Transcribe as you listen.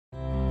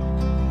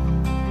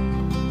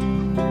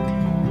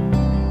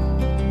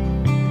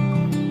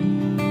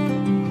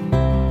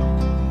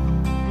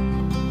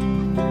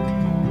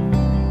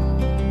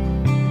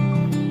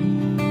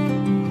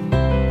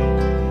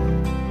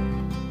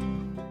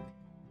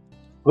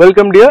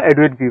Welcome dear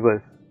eduaid viewers.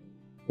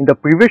 In the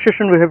previous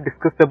session we have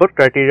discussed about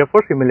criteria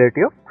for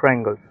similarity of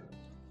triangles.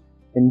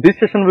 In this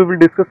session we will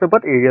discuss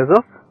about areas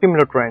of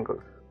similar triangles.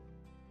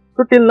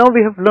 So till now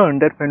we have learned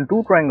that when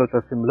two triangles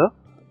are similar,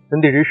 then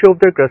the ratio of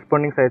their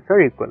corresponding sides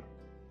are equal.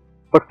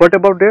 But what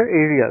about their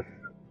areas?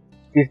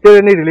 Is there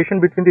any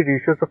relation between the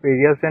ratios of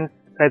areas and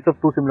sides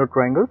of two similar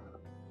triangles?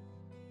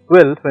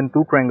 Well, when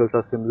two triangles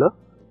are similar,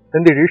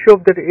 then the ratio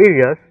of their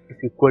areas is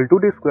equal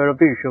to the square of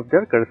the ratio of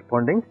their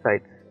corresponding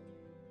sides.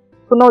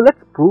 So now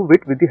let's prove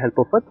it with the help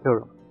of a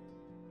theorem.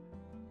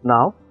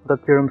 Now the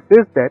theorem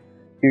says that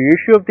the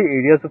ratio of the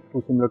areas of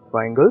two similar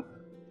triangles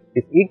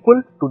is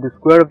equal to the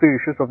square of the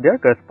ratios of their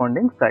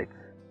corresponding sides.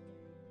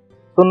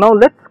 So now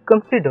let's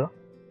consider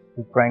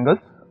the triangles.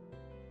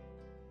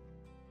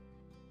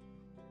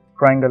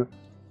 Triangle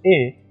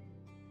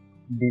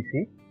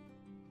ABC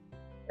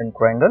and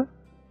triangle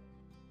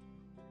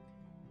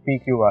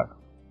PQR,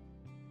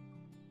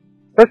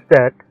 such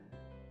that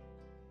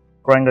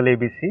triangle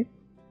ABC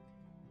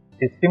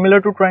is similar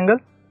to triangle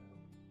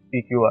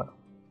PQR.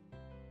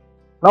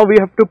 Now we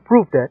have to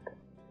prove that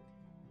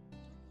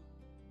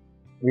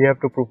area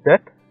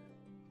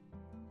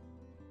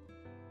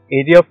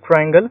of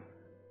triangle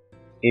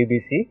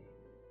ABC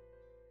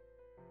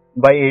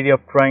by area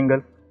of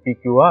triangle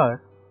PQR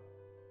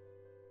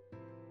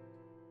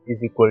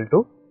is equal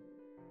to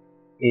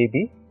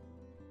AB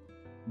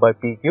by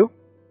PQ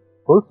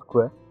whole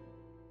square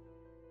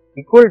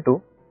equal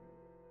to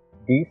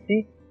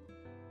DC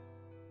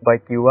by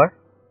QR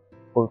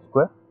whole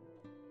square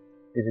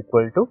is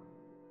equal to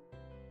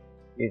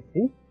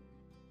AC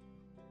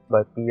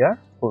by PR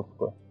whole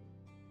square.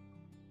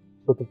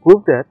 So to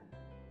prove that,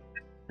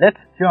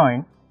 let's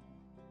join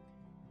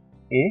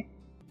A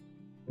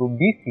to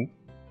BC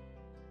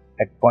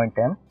at point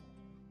M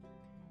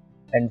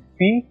and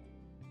P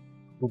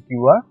to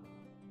QR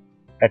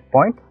at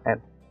point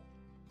N,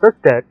 such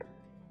that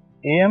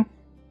AM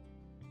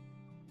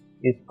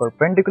is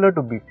perpendicular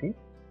to BC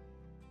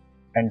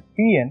and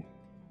PN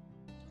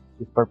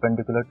is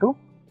perpendicular to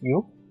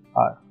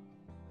QR.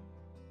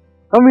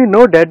 Now we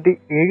know that the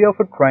area of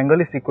a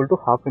triangle is equal to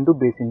half into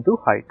base into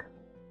height.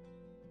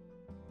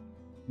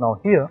 Now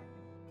here,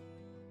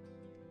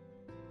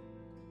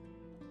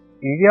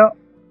 area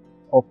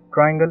of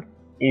triangle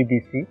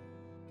ABC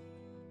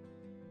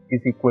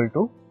is equal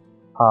to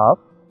half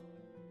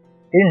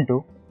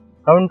into,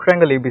 now in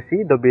triangle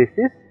ABC the base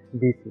is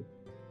BC,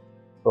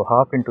 so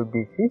half into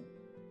BC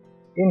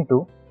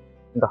into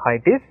the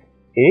height is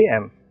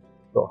AM,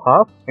 so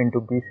half into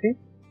BC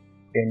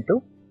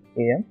into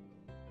AM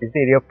is the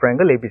area of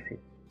triangle ABC.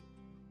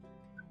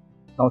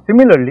 Now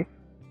similarly,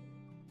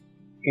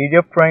 area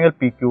of triangle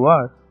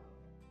PQR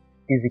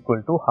is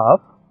equal to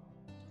half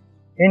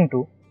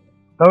into,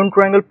 now in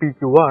triangle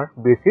PQR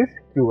base is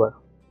QR,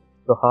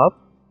 so half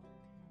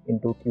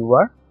into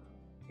QR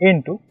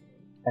into,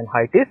 and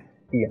height is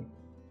PN,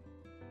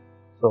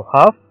 so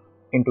half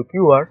into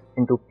QR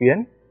into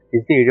PN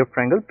is the area of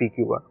triangle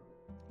PQR.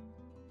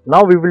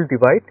 Now we will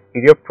divide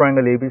area of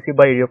triangle ABC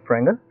by area of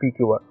triangle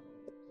PQR.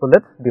 So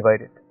let's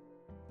divide it.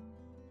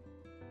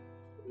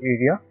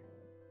 Area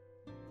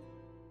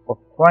of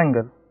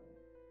triangle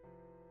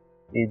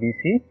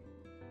ABC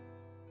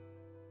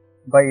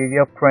by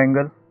area of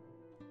triangle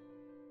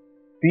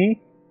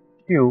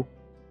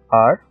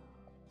PQR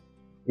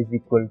is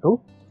equal to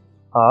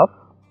half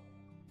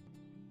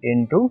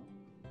into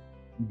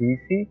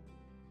BC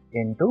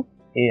into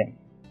AM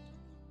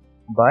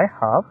by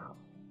half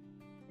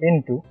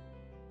into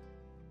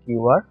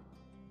QR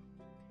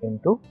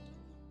into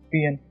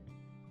PN.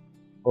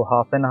 So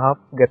half and half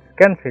gets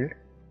cancelled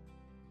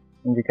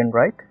and we can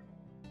write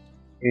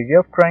area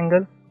of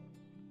triangle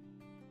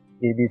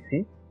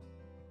ABC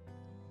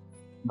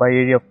by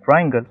area of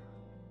triangle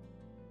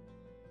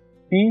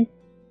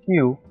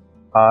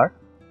PQR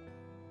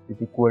is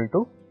equal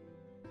to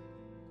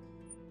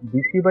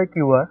BC by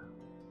QR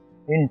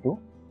into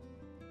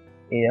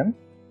AM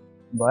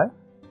by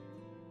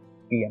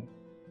PN,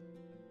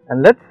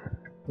 and let's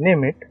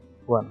name it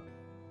 1.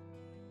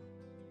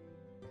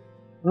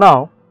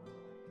 Now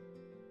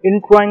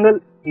in triangle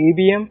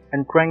ABM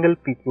and triangle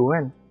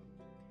PQN,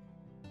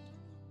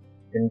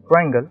 in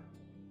triangle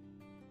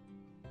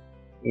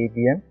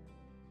ABM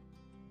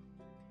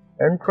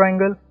and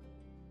triangle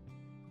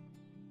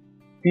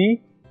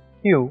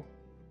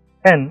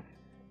PQN,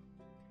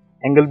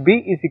 angle B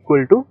is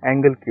equal to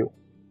angle Q.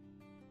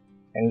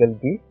 Angle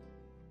B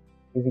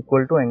is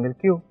equal to angle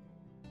Q,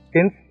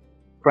 since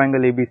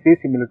triangle ABC is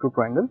similar to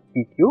triangle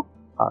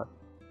PQR.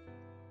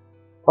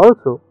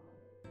 Also,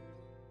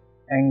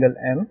 angle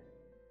M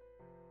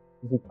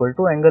is equal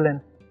to angle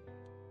N,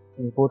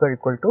 and both are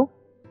equal to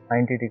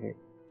 90 degrees.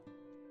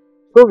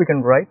 So we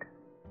can write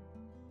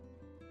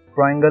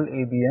triangle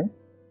ABM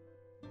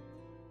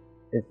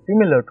is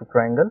similar to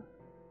triangle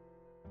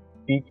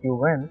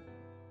PQN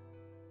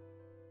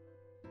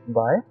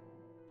by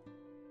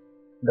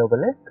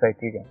AA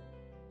criterion.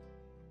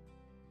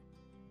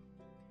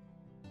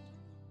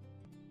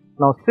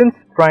 Now since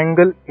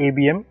triangle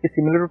ABM is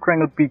similar to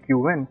triangle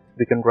PQN,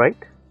 we can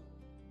write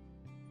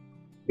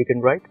we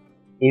can write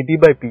AB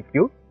by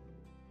PQ,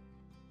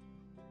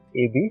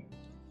 AB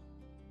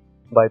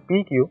by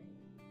PQ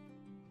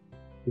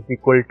is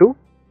equal to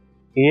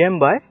AM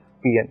by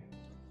PN,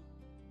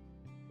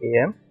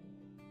 AM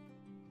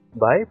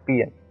by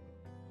PN,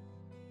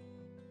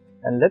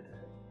 and let's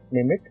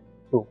name it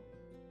 2.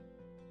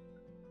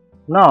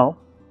 Now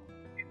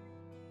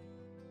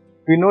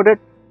we know that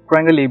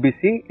triangle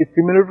ABC is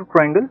similar to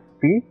triangle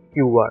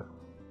PQR.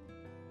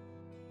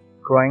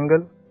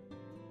 Triangle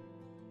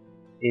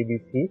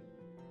ABC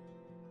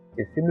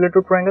is similar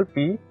to triangle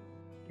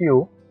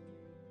PQR.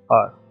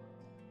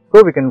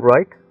 So we can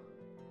write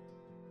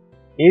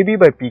AB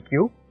by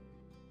PQ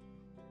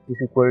is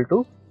equal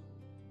to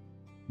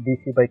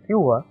BC by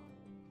QR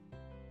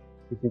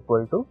is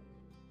equal to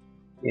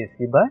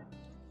AC by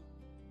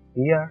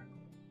PR,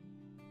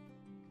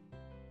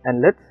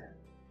 and let's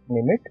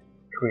name it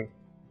 3.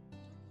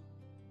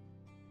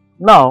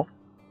 Now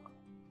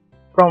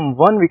from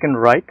 1 we can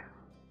write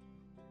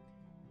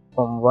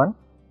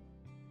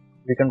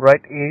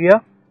area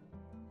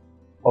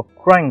of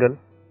triangle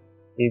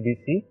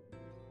ABC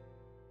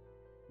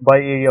by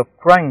area of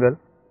triangle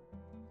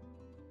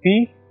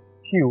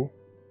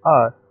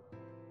PQR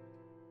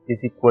is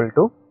equal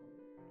to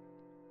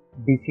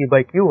BC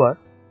by QR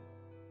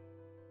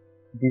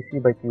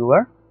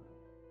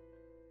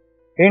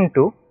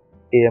into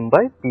AM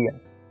by PN,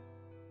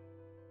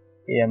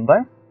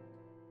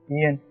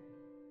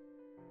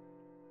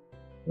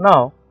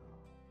 Now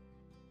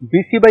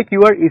BC by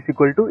QR is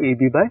equal to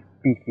AB by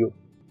PQ.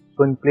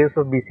 So in place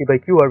of BC by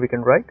QR we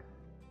can write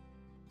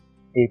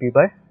AB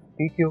by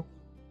PQ.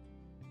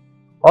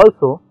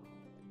 Also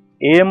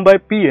AM by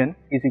PN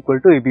is equal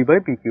to AB by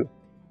PQ.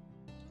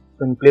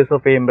 So in place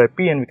of AM by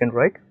PN we can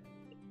write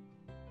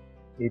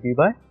AB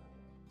by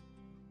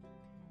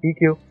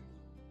PQ.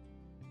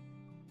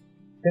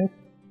 Since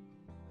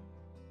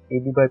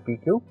AB by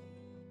PQ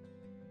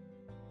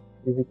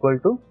is equal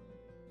to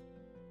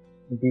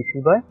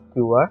BC by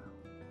QR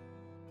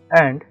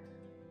and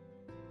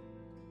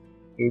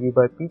AB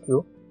by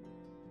PQ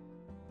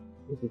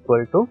is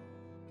equal to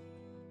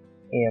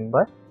AM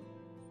by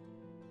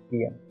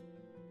PN.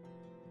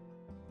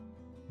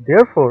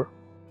 Therefore,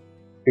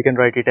 we can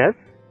write it as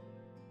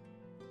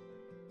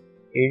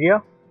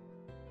area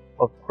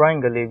of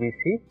triangle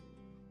ABC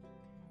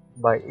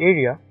by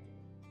area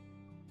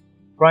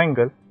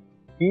triangle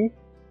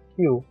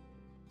PQR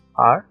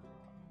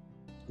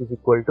is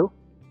equal to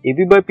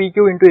AB by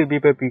PQ into AB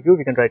by PQ.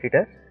 We can write it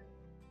as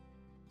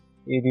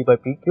AB by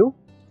PQ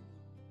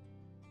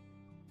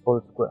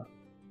whole square.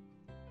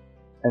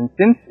 And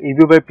since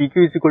AB by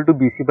PQ is equal to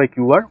BC by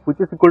QR, which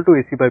is equal to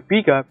AC by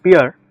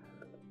PR,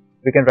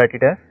 we can write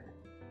it as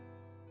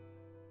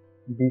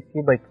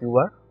BC by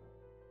QR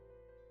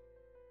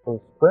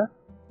whole square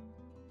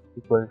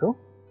equal to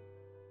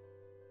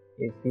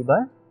AC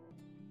by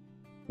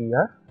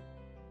PR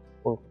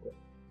whole square.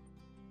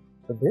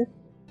 So this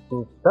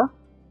proves the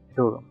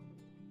theorem.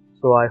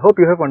 So I hope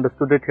you have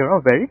understood the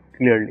theorem very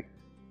clearly.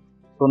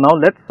 So now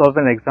let's solve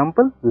an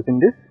example using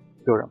this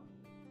theorem.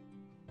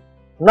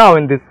 Now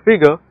in this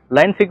figure,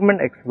 line segment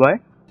XY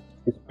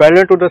is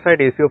parallel to the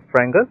side AC of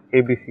triangle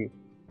ABC,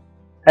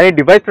 and it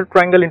divides the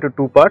triangle into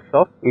two parts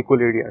of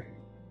equal areas,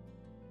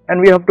 and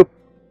we have to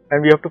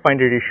find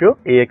a ratio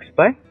AX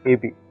by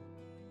AB.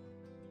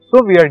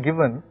 So we are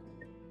given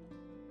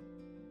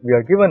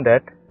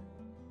that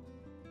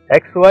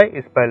XY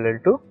is parallel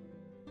to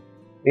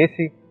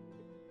AC.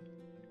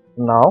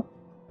 Now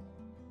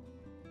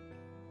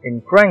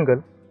in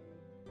triangle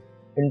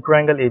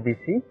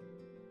ABC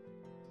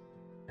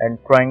and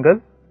triangle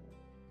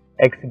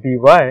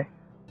XBY,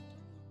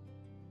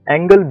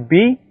 angle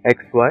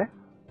BXY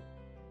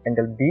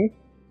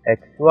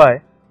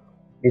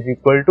is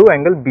equal to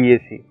angle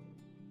BAC,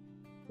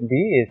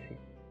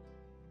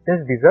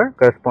 since these are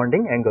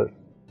corresponding angles.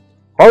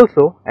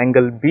 Also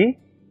angle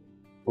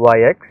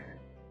BYX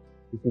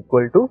is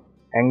equal to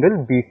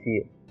angle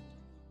BCA,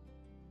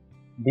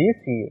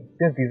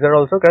 since these are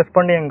also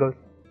corresponding angles.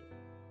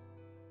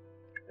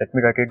 Let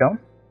me write it down,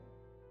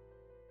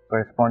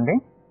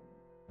 corresponding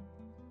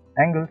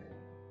angles.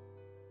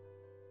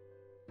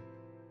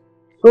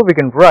 So we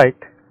can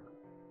write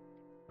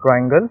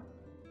triangle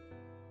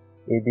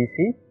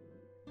ABC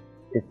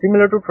is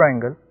similar to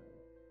triangle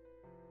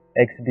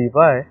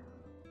XBY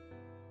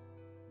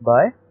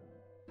by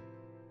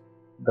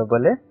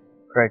AA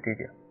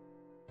criteria.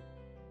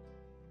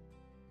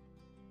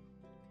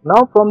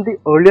 Now from the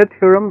earlier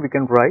theorem we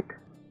can write,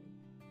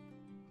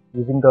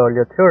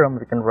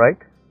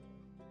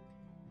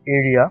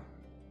 area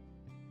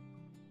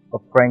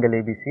of triangle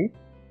ABC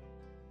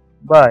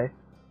by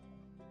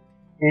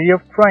area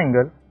of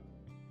triangle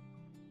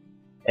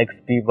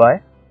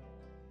XBY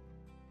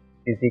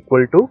is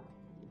equal to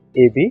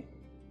AB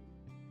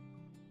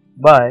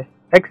by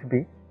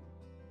XB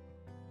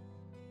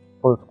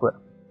whole square,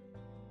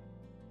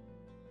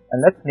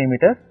 and let's name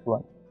it as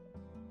 1.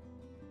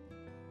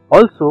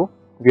 Also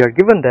we are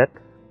given that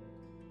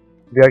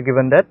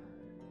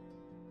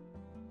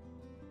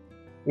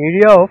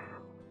area of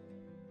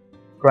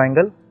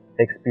triangle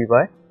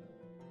XBY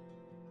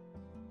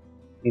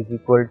is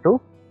equal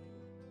to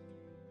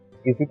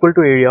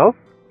area of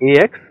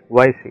AX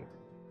YC.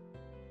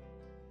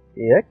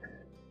 AX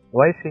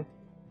YC.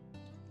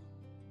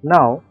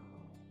 Now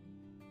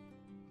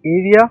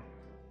area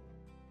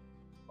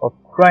of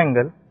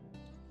triangle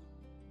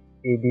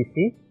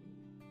ABC,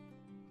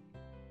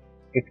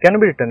 it can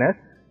be written as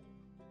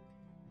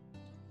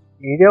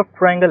area of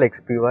triangle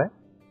XPY,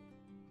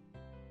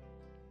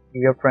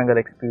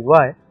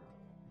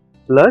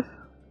 plus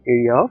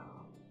area of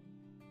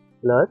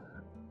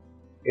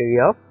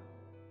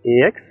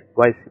AX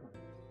YC.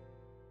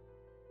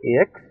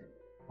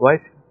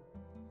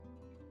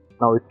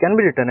 Now it can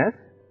be written as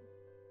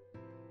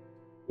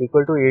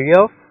equal to area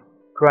of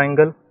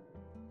triangle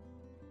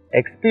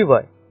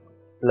XPY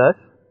plus,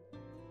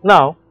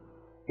 now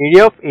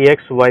area of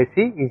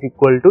AXYC is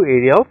equal to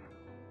area of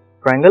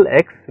triangle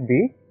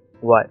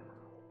XBY.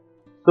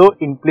 So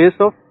in place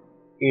of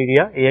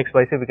area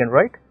AXYC we can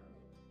write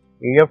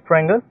area of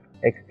triangle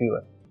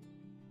XPY.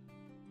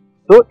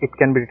 So it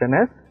can be written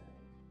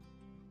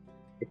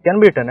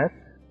as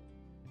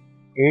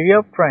area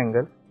of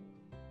triangle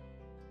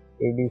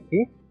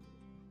ABC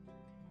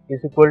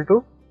is equal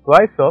to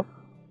twice of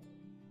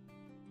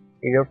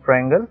area of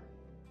triangle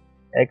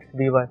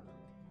XBY,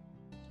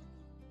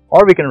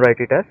 or we can write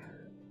it as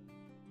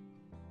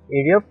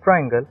area of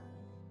triangle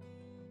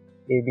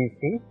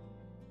ABC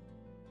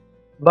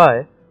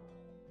by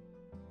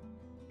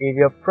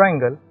area of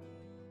triangle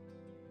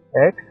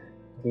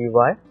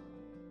XBY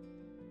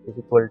is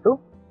equal to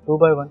 2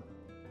 by 1,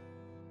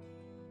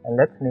 and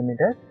let's name it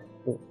as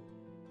 2.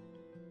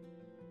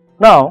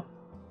 Now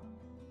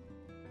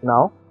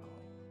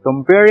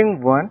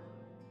comparing 1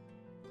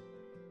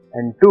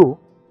 and 2,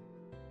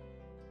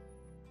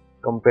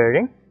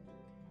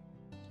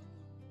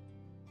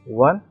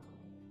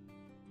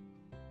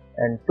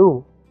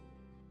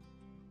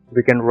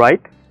 we can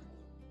write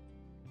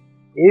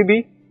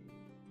AB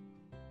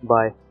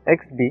by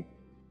XB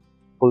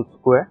whole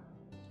square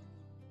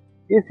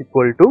is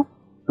equal to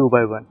 2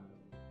 by 1,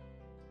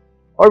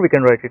 or we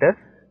can write it as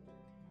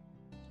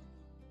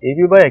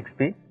AB by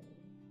XB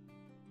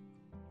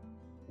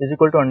is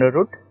equal to under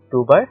root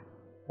 2 by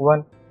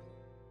 1.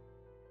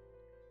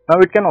 Now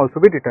it can also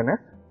be written as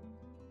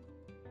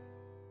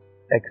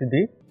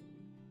XB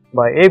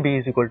by AB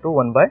is equal to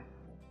 1 by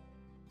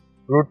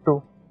root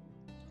 2.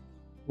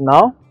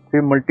 Now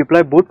we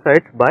multiply both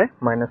sides by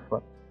minus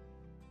 1.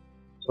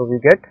 So we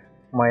get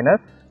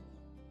minus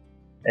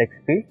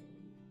XB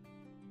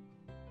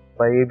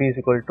by AB is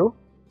equal to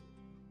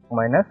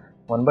minus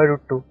 1 by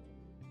root 2.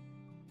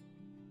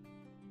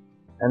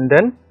 And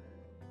then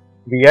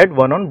we add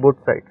 1 on both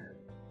sides.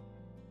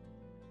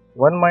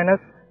 1 minus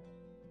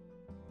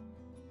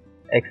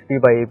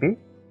XB by AB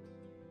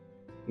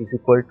is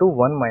equal to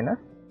 1 minus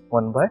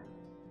 1 by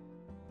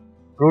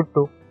root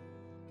 2.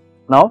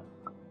 Now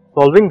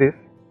solving this,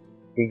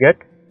 we get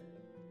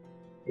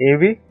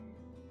AB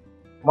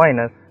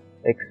minus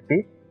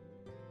XB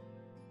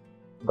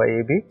by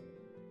AB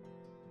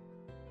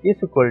is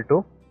equal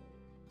to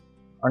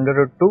under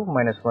root 2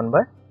 minus 1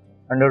 by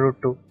under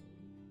root 2.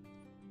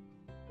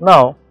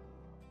 Now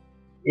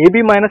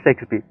AB minus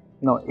XB,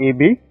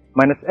 AB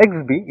minus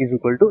XB is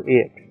equal to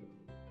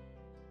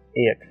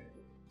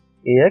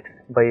AX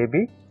by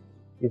AB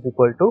is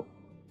equal to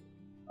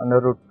under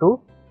root 2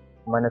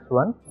 minus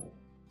 1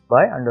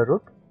 by under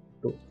root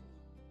 2.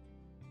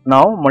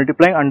 Now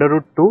multiplying under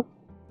root 2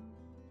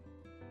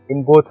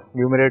 in both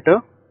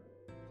numerator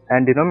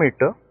and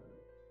denominator,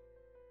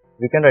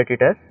 we can write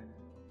it as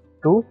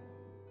 2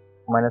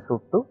 minus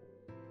root 2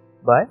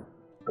 by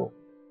 2,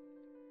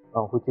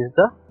 which is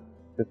the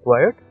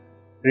required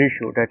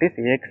ratio, that is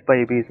AX by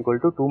AB is equal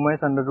to 2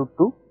 minus under root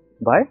 2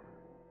 by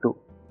 2.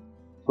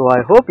 So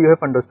I hope you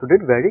have understood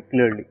it very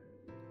clearly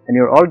and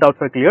your all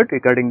doubts are cleared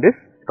regarding this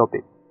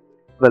topic.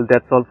 Well,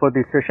 that's all for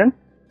this session.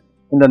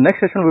 In the next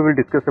session we will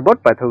discuss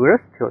about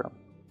Pythagoras theorem.